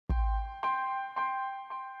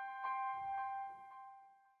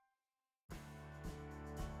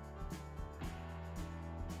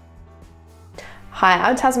Hi,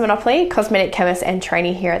 I'm Monopoly, Cosmetic Chemist and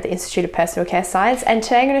trainee here at the Institute of Personal Care Science, and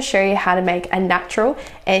today I'm going to show you how to make a natural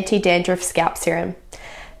anti-dandruff scalp serum.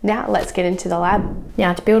 Now let's get into the lab.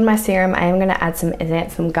 Now to build my serum, I am going to add some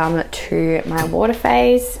xanthan gum to my water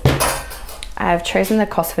phase. I've chosen the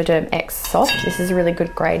Cosmetic X Soft. This is a really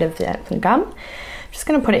good grade of xanthan gum. I'm just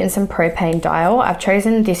going to put it in some propane diol. I've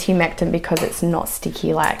chosen this humectant because it's not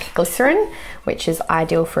sticky like glycerin, which is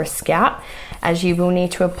ideal for a scalp, as you will need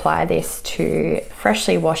to apply this to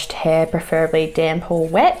freshly washed hair, preferably damp or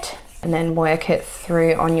wet, and then work it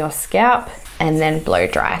through on your scalp and then blow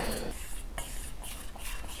dry.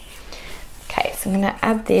 Okay, so I'm going to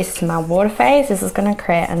add this to my water phase. This is going to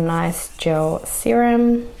create a nice gel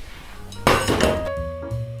serum.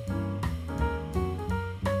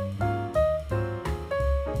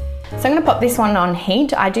 So I'm going to pop this one on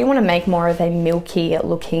heat. I do want to make more of a milky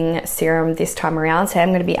looking serum this time around, so I'm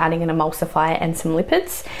going to be adding an emulsifier and some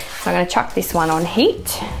lipids. So I'm going to chuck this one on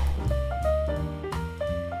heat.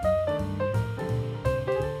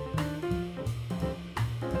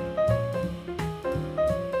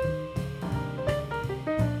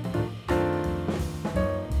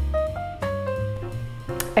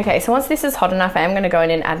 Okay, so once this is hot enough, I am going to go in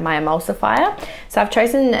and add my emulsifier. So I've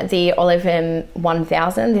chosen the Olive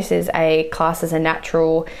 1000. This is a class as a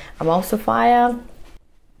natural emulsifier.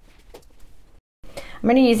 I'm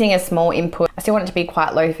only using a small input. I still want it to be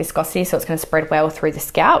quite low viscosity, so it's going to spread well through the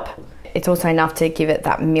scalp. It's also enough to give it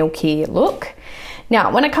that milky look.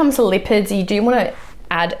 Now, when it comes to lipids, you do want to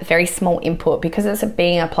add very small input because it's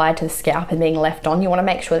being applied to the scalp and being left on. You want to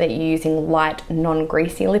make sure that you're using light,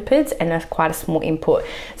 non-greasy lipids, and that's quite a small input.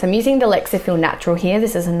 So I'm using the Lexafil Natural here.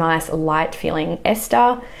 This is a nice light feeling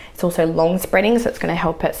ester. It's also long spreading, so it's going to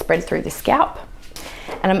help it spread through the scalp.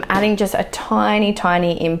 And I'm adding just a tiny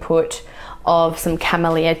input of some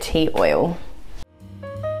camellia tea oil.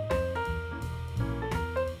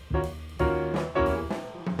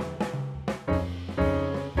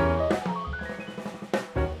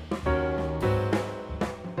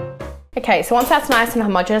 Okay, so once that's nice and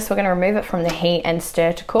homogeneous, we're going to remove it from the heat and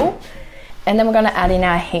stir to cool. And then we're going to add in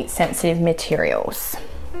our heat sensitive materials.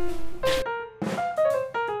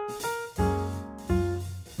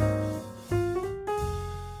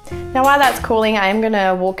 Now while that's cooling, I am going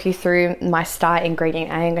to walk you through my star ingredient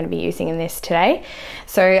I am going to be using in this today.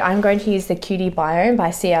 So I'm going to use the Cutie Biome by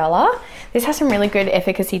CLR. This has some really good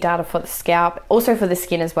efficacy data for the scalp, also for the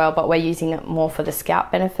skin as well, but we're using it more for the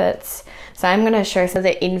scalp benefits. So I'm going to show some of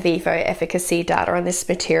the in vivo efficacy data on this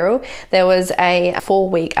material. There was a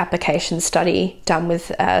 4-week application study done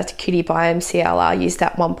with Cutie Biome CLR, used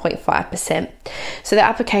at 1.5%. So the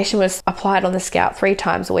application was applied on the scalp 3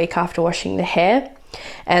 times a week after washing the hair.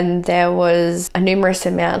 And there was a numerous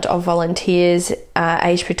amount of volunteers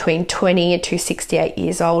aged between 20 to 68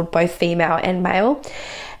 years old, both female and male.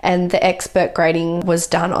 And the expert grading was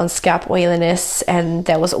done on scalp oiliness, and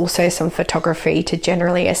there was also some photography to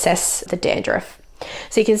generally assess the dandruff.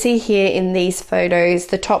 So you can see here in these photos,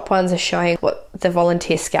 the top ones are showing what the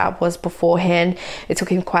volunteer scalp was beforehand. It's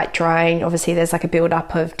looking quite dry, and obviously there's like a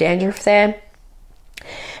build-up of dandruff there.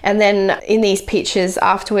 And then in these pictures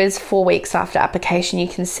afterwards, 4 weeks after application, you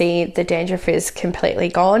can see the dandruff is completely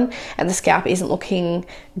gone and the scalp isn't looking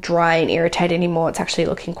dry and irritated anymore. It's actually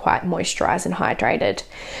looking quite moisturized and hydrated.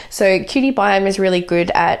 So Cutie Biome is really good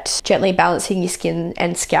at gently balancing your skin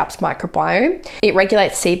and scalp's microbiome. It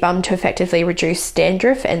regulates sebum to effectively reduce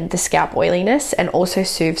dandruff and the scalp oiliness, and also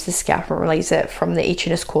soothes the scalp and relieves it from the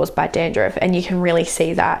itchiness caused by dandruff. And you can really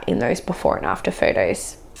see that in those before and after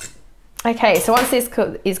photos. Okay, so once this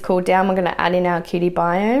is cooled down, we're going to add in our Cutie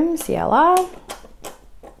Biome CLR.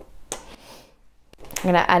 I'm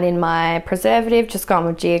going to add in my preservative, just gone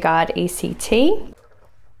with GeoGuard ECT.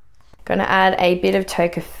 Going to add a bit of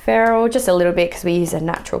tocopherol, just a little bit because we use a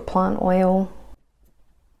natural plant oil.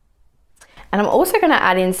 And I'm also going to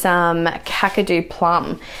add in some Kakadu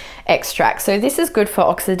plum extract. So this is good for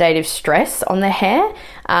oxidative stress on the hair.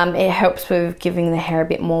 It helps with giving the hair a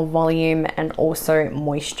bit more volume and also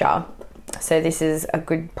moisture. So this is a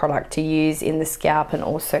good product to use in the scalp and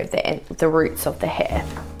also the roots of the hair.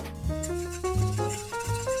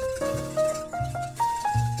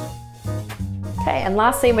 Okay, and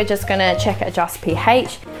lastly, we're just going to check adjust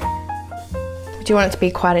pH. We do want it to be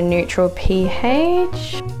quite a neutral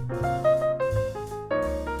pH.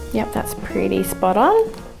 Yep, that's pretty spot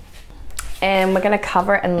on. And we're going to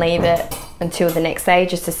cover it and leave it until the next day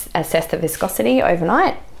just to assess the viscosity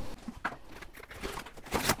overnight.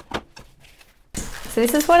 So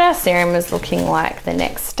this is what our serum is looking like the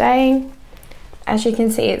next day. As you can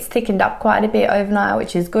see, it's thickened up quite a bit overnight,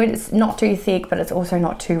 which is good. It's not too thick, but it's also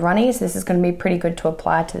not too runny. So this is going to be pretty good to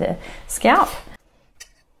apply to the scalp.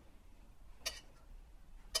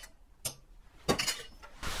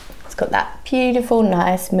 got that beautiful,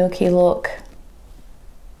 nice, milky look.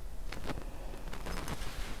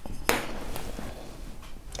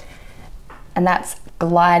 And that's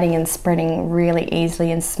gliding and spreading really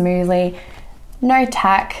easily and smoothly. No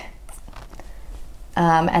tack.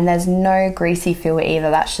 And there's no greasy feel either.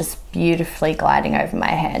 That's just beautifully gliding over my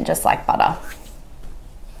hand, just like butter.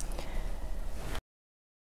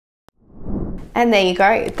 And there you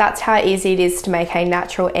go. That's how easy it is to make a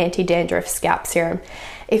natural anti-dandruff scalp serum.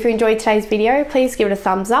 If you enjoyed today's video, please give it a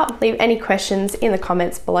thumbs up, leave any questions in the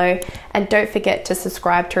comments below, and don't forget to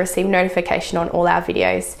subscribe to receive notification on all our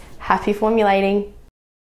videos. Happy formulating!